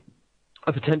seeing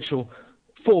a potential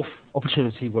fourth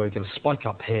opportunity where we get a spike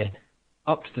up here,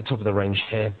 up to the top of the range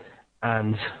here,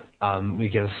 and we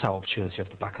get a sell opportunity off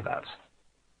the back of that.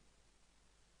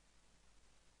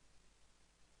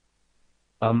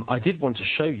 I did want to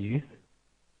show you,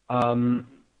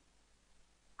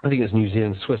 I think it's New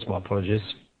Zealand Swiss, my apologies.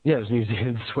 Yeah, it was New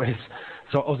Zealand Swiss.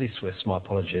 So Aussie Swiss, my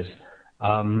apologies.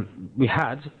 We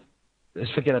had,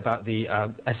 let's forget about the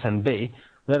SNB,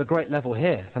 we had a great level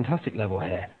here, fantastic level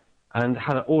here, and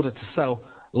had an order to sell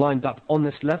lined up on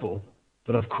this level.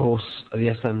 But of course,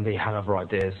 the SNB had other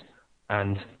ideas,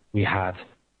 and we had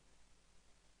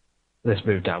this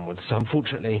move downwards. So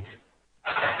unfortunately,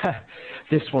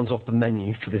 this one's off the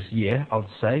menu for this year, I would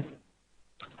say.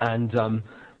 And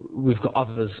we've got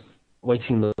others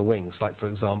waiting in the wings, like, for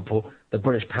example, the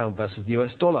British pound versus the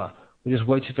US dollar. We just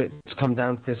waited for it to come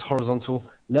down to this horizontal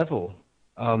level.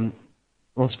 1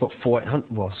 spot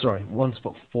 4800, well, sorry, 1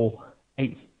 spot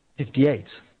 4858.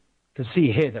 You can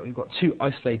see here that we've got two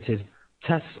isolated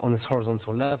tests on this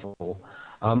horizontal level.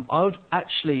 I would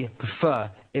actually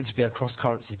prefer it to be a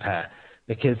cross-currency pair,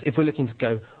 because if we're looking to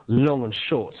go long and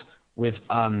short with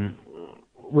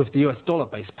the US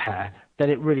dollar-based pair, then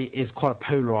it really is quite a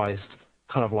polarized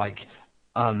kind of like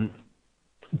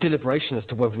deliberation as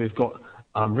to whether we've got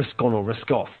risk on or risk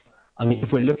off. I mean,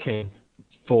 if we're looking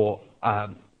for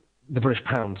the British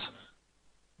pound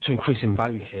to increase in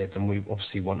value here, then we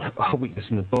obviously want a weakness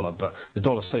in the dollar, but the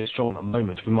dollar's so strong at the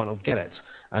moment, we might not get it.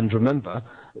 And remember,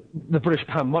 the British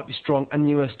pound might be strong and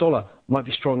the US dollar might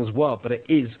be strong as well, but it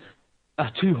is a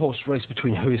two-horse race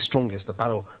between who is strongest, the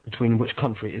battle between which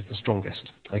country is the strongest.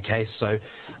 Okay, so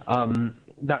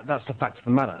that's the fact of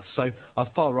the matter. So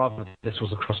I'd far rather this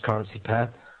was a cross-currency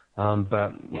pair,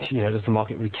 but you know, does the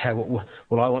market really care what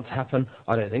I want to happen?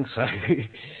 I don't think so.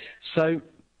 So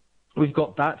we've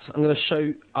got that. I'm going to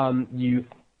show you,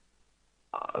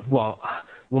 well,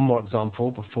 one more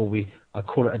example before we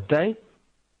call it a day.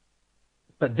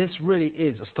 But this really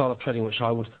is a style of trading which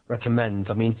I would recommend.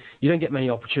 I mean, you don't get many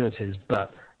opportunities,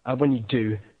 but when you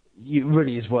do, it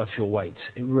really is worth your weight.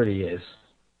 It really is.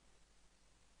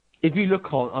 If you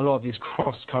look on a lot of these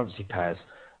cross-currency pairs,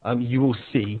 you will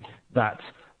see that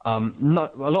a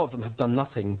lot of them have done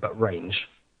nothing but range.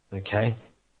 Okay,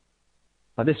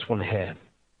 like this one here,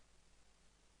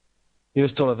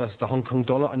 US dollar versus the Hong Kong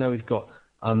dollar. I know we've got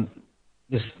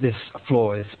this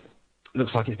floor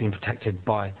looks like it's been protected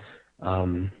by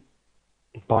one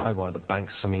of the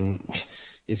banks. I mean,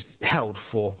 it's held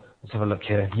for, let's have a look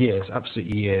here, years,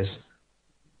 absolutely years.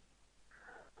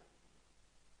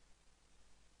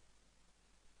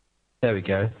 There we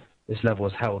go. This level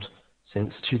was held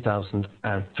since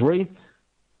 2003.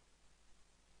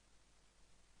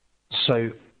 So,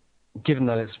 given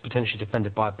that it's potentially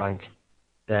defended by a bank,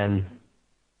 then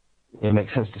it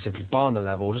makes sense to simply buy on the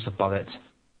level just above it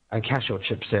and cash your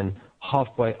chips in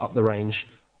halfway up the range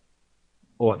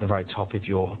or at the very top if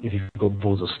you've got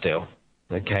balls of steel.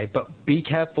 Okay, but be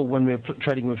careful when we're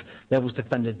trading with levels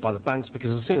defended by the banks,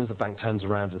 because as soon as the bank turns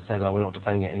around and says, "Oh, we're not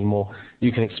defending it anymore,"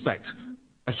 you can expect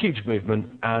a huge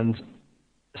movement and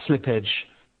slippage,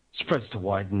 spreads to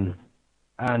widen,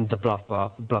 and the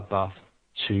bloodbath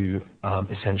to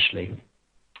essentially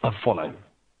follow.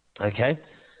 Okay,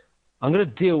 I'm going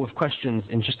to deal with questions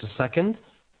in just a second.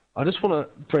 I just want to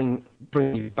bring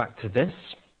you back to this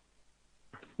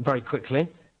very quickly.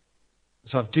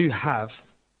 So I do have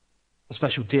a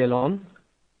special deal on,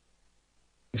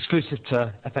 exclusive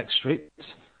to FX Street,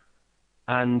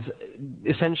 and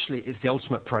essentially it's the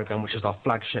Ultimate Program, which is our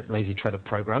flagship Lazy Trader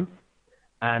program,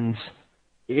 and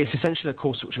it's essentially a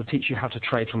course which will teach you how to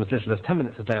trade from as little as 10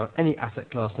 minutes a day on any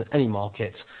asset class in any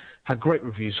market. Had great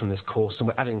reviews from this course, and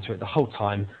we're adding to it the whole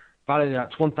time, valued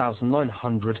at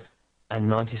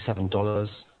 $1,997.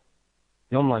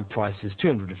 The online price is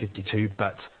 $252,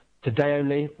 but today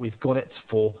only we've got it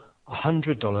for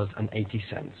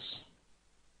 $100.80.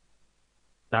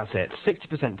 That's it,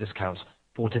 60% discount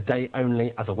for today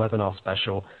only as a webinar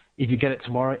special. If you get it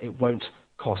tomorrow, it won't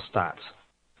cost that.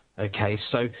 Okay,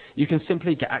 so you can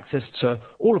simply get access to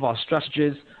all of our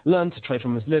strategies, learn to trade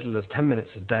from as little as 10 minutes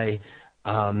a day,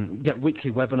 get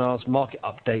weekly webinars, market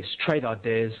updates, trade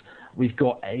ideas. We've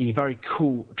got a very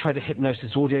cool trader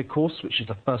hypnosis audio course, which is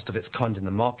the first of its kind in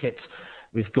the market.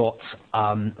 We've got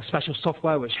special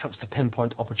software which helps to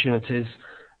pinpoint opportunities.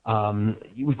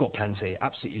 We've got plenty,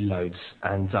 absolutely loads,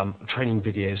 and training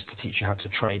videos to teach you how to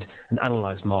trade and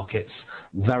analyze markets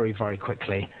very, very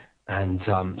quickly. And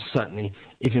certainly,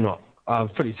 if you're not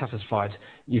fully satisfied,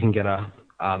 you can get a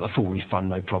full refund,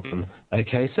 no problem.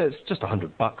 Okay, so it's just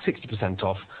 $100, 60%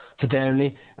 off today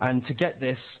only. And to get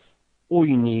this, all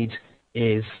you need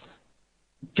is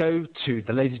go to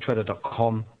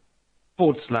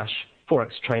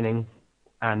thelazytrader.com/Forex training,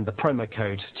 and the promo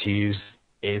code to use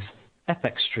is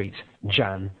FX Street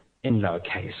Jan in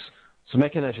lowercase. So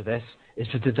make a note of this. It's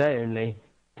for today only.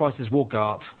 Prices will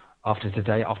go up after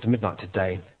today, after midnight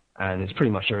today, and it's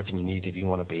pretty much everything you need if you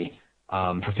want to be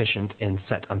proficient in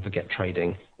set and forget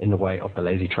trading in the way of the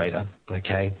Lazy Trader.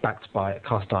 Okay, backed by a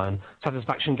cast iron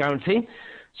satisfaction guarantee.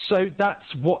 So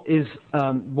that's what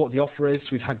the offer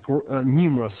is. We've had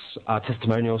numerous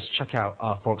testimonials. Check out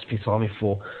our Forex Peace Army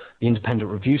for the independent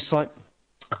review site.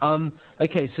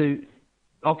 Okay, so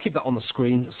I'll keep that on the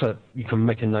screen so you can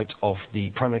make a note of the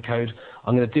promo code.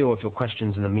 I'm going to deal with your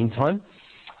questions in the meantime.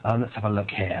 Let's have a look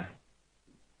here.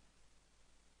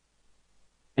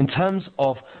 In terms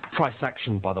of price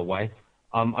action, by the way,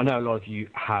 I know a lot of you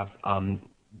have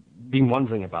been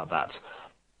wondering about that.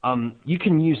 You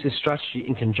can use this strategy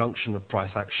in conjunction with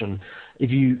price action. If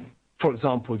you, for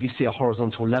example, if you see a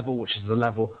horizontal level, which is the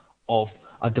level of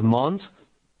a demand,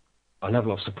 a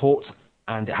level of support,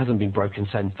 and it hasn't been broken,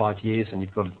 say, in 5 years, and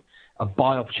you've got a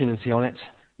buy opportunity on it,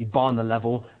 you buy on the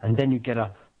level, and then you get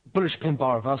a bullish pin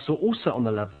bar reversal also on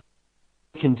the level.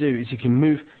 What you can do is you can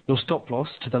move your stop loss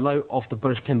to the low of the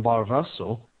bullish pin bar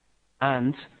reversal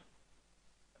and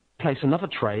place another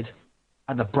trade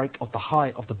at the break of the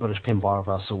high of the bullish pin bar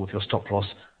reversal with your stop loss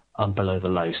below the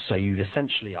low. So you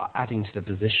essentially are adding to the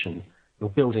position. You're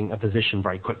building a position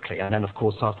very quickly. And then, of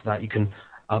course, after that, you can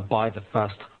buy the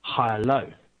first higher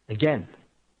low again.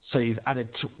 So you've added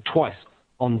twice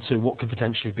onto what could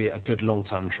potentially be a good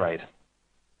long-term trade.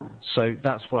 So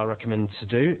that's what I recommend to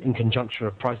do in conjunction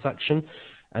with price action.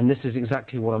 And this is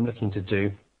exactly what I'm looking to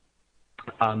do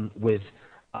with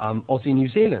Aussie New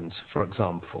Zealand, for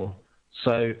example.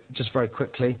 So just very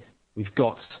quickly, we've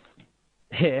got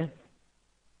here,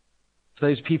 for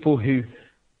those people who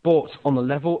bought on the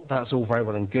level, that's all very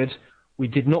well and good. We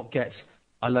did not get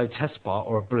a low test bar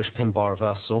or a bullish pin bar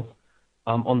reversal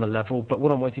on the level, but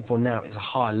what I'm waiting for now is a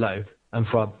higher low, and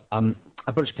for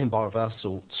a bullish pin bar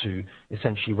reversal to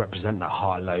essentially represent that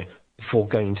higher low before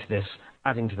going to this,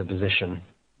 adding to the position.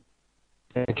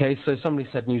 Okay, so somebody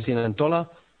said New Zealand dollar.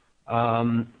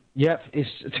 Yep,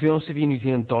 to be honest with you, New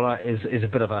Zealand dollar is a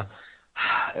bit of a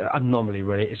anomaly,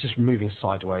 really. It's just moving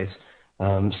sideways.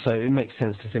 So it makes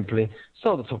sense to simply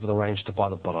sell the top of the range to buy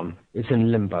the bottom. It's in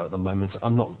limbo at the moment.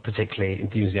 I'm not particularly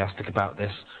enthusiastic about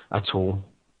this at all.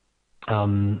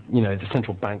 You know, the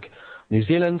central bank, New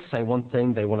Zealand, say one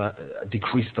thing. They want to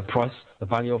decrease the price, the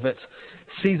value of it.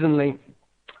 Seasonally,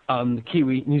 the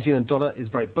Kiwi New Zealand dollar is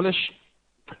very bullish.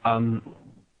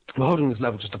 We're holding this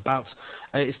level just about.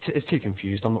 It's too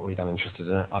confused. I'm not really that interested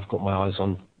in it. I've got my eyes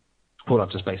on what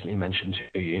I've just basically mentioned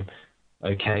to you.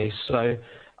 Okay, so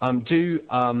do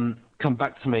come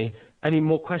back to me. Any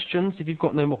more questions? If you've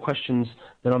got no more questions,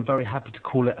 then I'm very happy to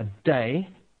call it a day.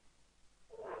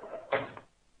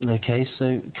 Okay,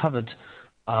 so covered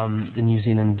the New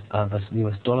Zealand versus the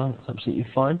US dollar. That's absolutely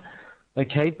fine.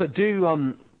 Okay, but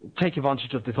do take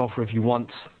advantage of this offer if you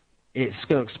want. It's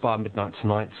going to expire midnight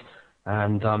tonight,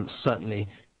 and certainly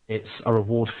it's a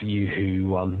reward for you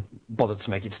who bothered to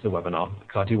make it to the webinar,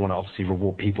 because I do want to obviously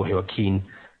reward people who are keen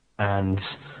and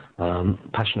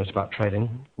passionate about trading.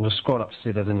 I'm going to scroll up to see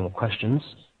if there's any more questions.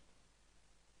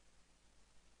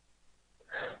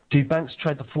 Do banks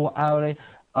trade the 4 hourly?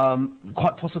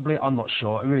 Quite possibly, I'm not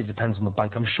sure. It really depends on the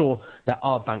bank. I'm sure there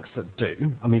are banks that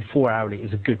do. I mean, 4 hourly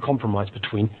is a good compromise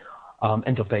between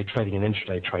end of day trading and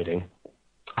intraday trading.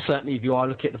 Certainly, if you are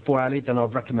looking at the 4 hourly, then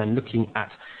I'd recommend looking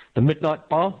at the midnight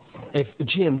bar. If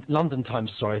GM London time,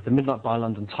 sorry, the midnight bar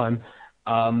London time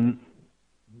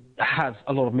has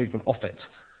a lot of movement off it.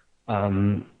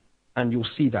 And you'll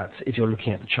see that if you're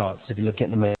looking at the charts, if you're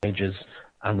looking at the majors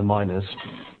and the minors,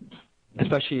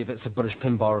 especially if it's a bullish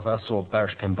pin bar reversal or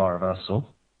bearish pin bar reversal.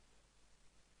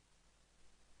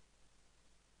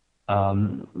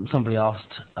 Somebody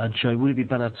asked, Joe, would it be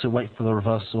better to wait for the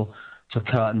reversal to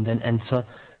occur and then enter?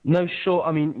 No, sure.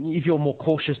 I mean, if you're more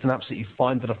cautious, then absolutely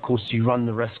fine. But of course, you run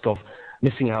the risk of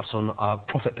missing out on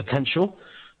profit potential.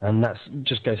 And that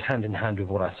just goes hand in hand with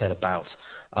what I said about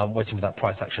waiting for that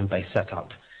price action based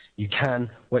setup. You can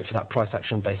wait for that price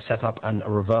action based setup and a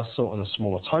reversal on a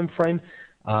smaller time frame.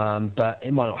 But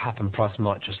it might not happen. Price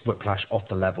might just whiplash off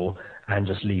the level and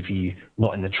just leave you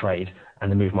not in the trade,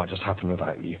 and the move might just happen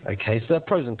without you. Okay, so there are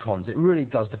pros and cons. It really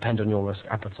does depend on your risk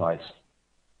appetite.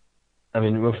 I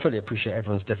mean, we'll fully appreciate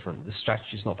everyone's different. The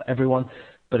strategy is not for everyone,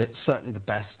 but it's certainly the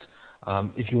best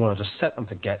if you want to just set and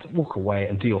forget, walk away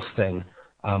and do your thing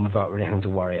without really having to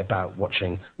worry about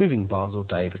watching moving bars all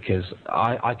day, because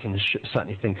I can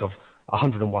certainly think of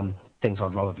 101 things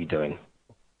I'd rather be doing.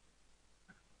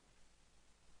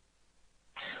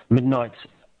 Midnight,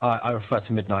 I refer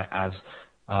to midnight as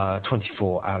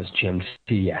 24 hours GMT,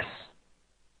 yes.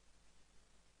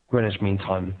 Greenwich Mean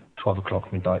Time, 12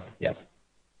 o'clock midnight, yeah.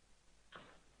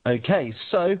 Okay,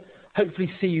 so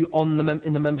hopefully see you on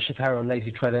in the membership area on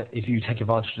Lazy Trader if you take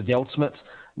advantage of the ultimate.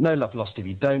 No love lost if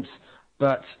you don't.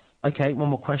 But, okay, one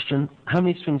more question. How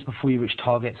many swings before you reach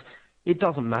target? It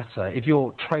doesn't matter. If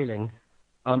you're trailing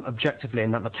objectively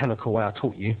in that mechanical way I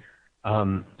taught you,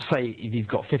 say if you've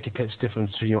got 50 pips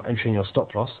difference between your entry and your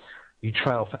stop loss, you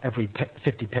trail for every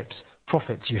 50 pips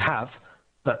profits you have,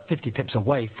 but 50 pips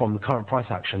away from the current price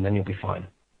action, then you'll be fine.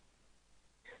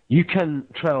 You can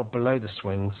trail below the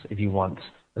swings if you want.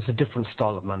 It's a different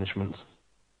style of management.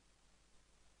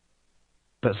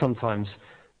 But sometimes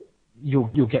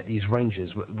you'll get these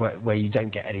ranges where you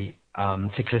don't get any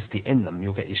cyclicity in them.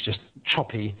 You'll get these just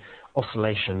choppy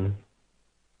oscillation.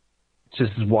 So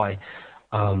this is why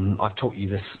I've taught you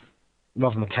this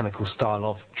rather mechanical style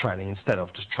of trailing instead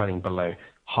of just trailing below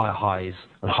higher highs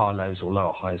and higher lows, or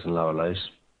lower highs and lower lows.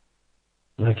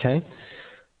 Okay.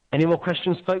 Any more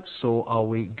questions, folks, or are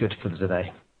we good for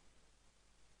today?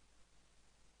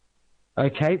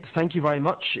 Okay, thank you very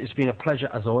much. It's been a pleasure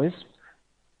as always.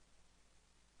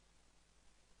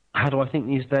 How do I think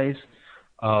these days?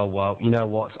 Well, you know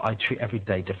what? I treat every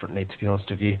day differently, to be honest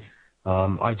with you.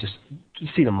 I just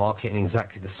see the market in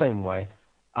exactly the same way.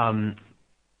 I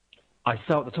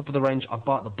sell at the top of the range, I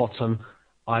buy at the bottom,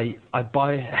 I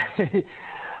buy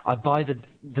I buy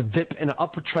the dip in an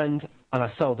upward trend, and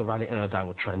I sell the rally in a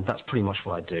downward trend. That's pretty much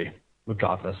what I do,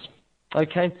 regardless.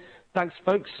 Okay, thanks,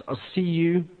 folks. I'll see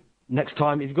you next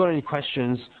time. If you've got any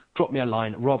questions, drop me a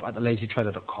line,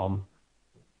 rob@thelazytrader.com.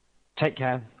 Take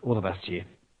care. All the best to you.